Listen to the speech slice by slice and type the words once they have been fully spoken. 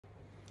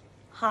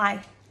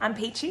Hi, I'm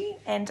Peachy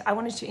and I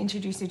wanted to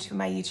introduce you to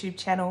my YouTube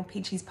channel,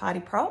 Peachy's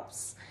Party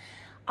Props.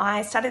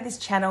 I started this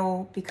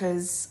channel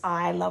because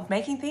I love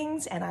making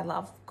things and I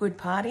love good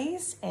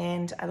parties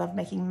and I love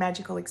making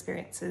magical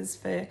experiences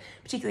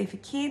particularly for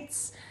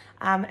kids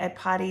at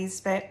parties.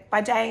 But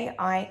by day,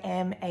 I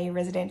am a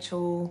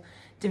residential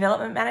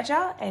development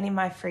manager, and in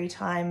my free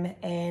time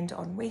and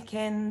on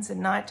weekends and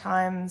night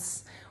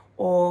times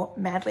or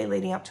madly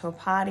leading up to a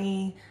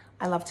party,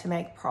 I love to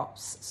make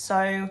props.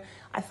 So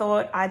I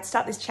thought I'd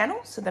start this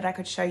channel so that I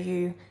could show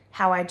you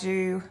how I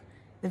do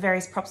the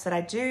various props that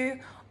I do.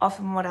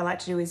 Often what I like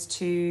to do is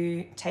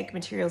to take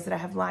materials that I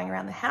have lying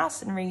around the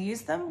house and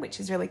reuse them, which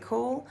is really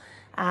cool.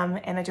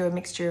 And I do a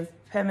mixture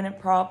of permanent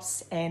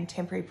props and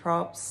temporary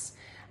props.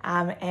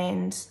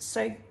 And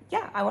so,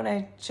 yeah, I want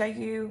to show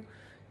you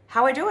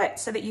how I do it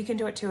so that you can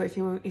do it too if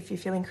you're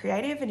feeling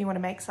creative and you want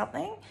to make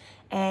something.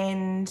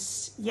 And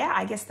yeah,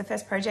 I guess the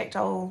first project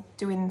I'll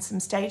do in some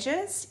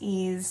stages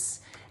is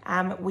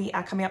we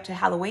are coming up to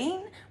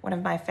Halloween, one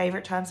of my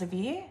favorite times of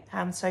year.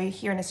 So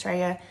here in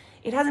Australia,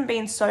 it hasn't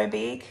been so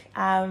big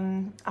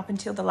up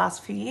until the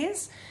last few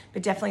years,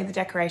 but definitely the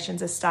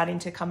decorations are starting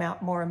to come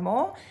out more and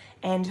more.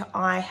 And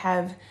I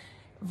have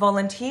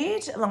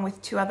volunteered along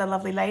with two other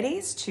lovely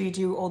ladies to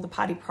do all the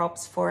party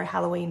props for a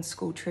Halloween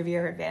school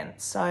trivia event.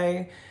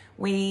 So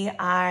we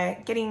are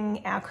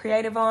getting our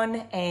creative on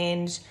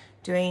and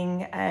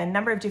doing a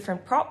number of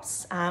different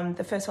props.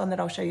 The first one that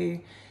I'll show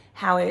you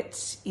how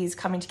it is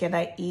coming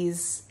together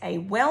is a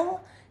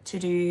well to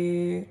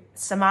do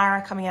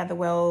Samara coming out of the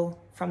well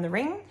from the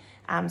ring.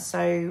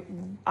 So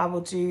I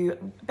will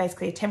do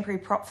basically a temporary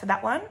prop for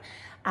that one,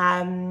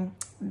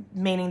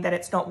 meaning that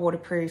it's not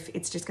waterproof,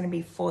 it's just going to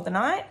be for the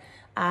night.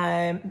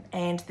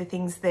 And the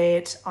things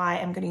that I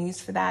am going to use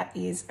for that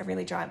is a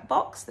really giant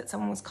box that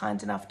someone was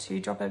kind enough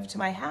to drop over to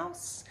my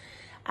house,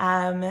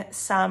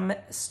 some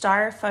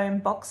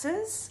styrofoam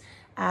boxes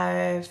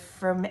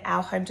from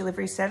our home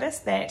delivery service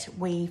that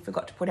we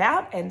forgot to put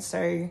out, and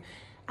so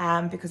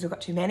because we've got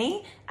too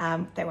many,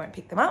 they won't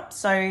pick them up.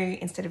 So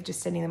instead of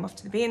just sending them off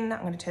to the bin,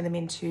 I'm going to turn them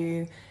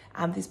into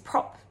this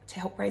prop to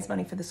help raise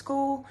money for the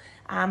school.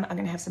 I'm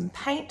going to have some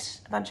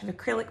paint, a bunch of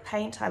acrylic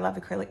paint. I love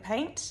acrylic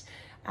paint.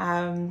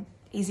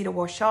 Easy to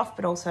wash off,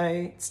 but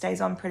also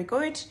stays on pretty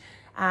good.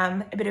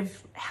 A bit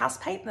of house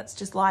paint that's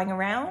just lying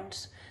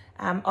around.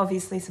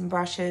 Obviously some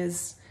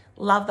brushes.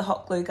 Love the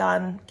hot glue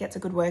gun, gets a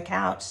good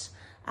workout.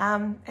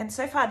 And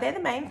so far they're the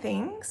main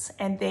things.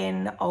 And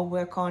then I'll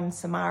work on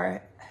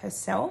Samara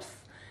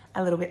herself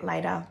a little bit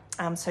later.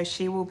 So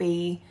she will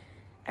be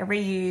a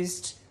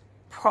reused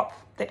prop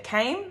that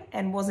came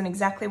and wasn't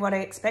exactly what I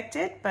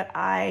expected, but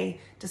I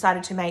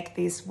decided to make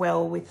this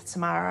well with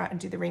Samara and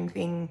do the ring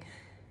thing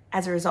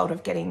as a result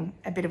of getting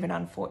a bit of an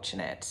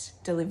unfortunate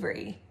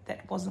delivery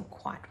that wasn't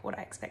quite what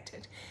I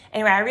expected.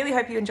 Anyway, I really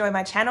hope you enjoy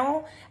my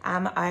channel.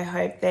 I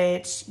hope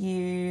that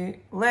you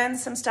learn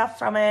some stuff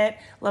from it.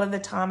 A lot of the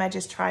time I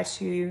just try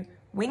to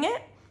wing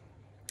it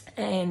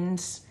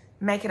and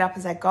make it up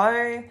as I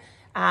go.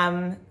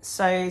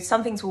 So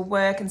some things will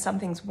work and some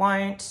things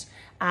won't,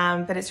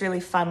 but it's really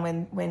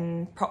fun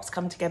when props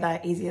come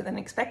together easier than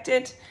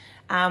expected.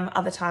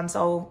 Other times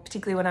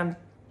particularly when I'm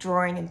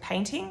drawing and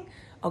painting,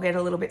 I'll get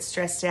a little bit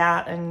stressed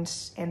out and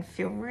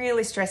feel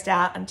really stressed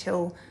out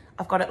until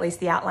I've got at least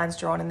the outlines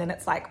drawn, and then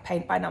it's like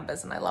paint by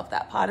numbers, and I love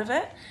that part of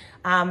it.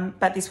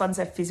 But this one's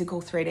a physical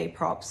 3D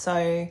prop.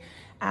 So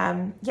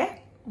yeah,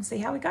 we'll see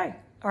how we go.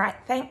 All right,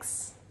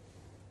 thanks.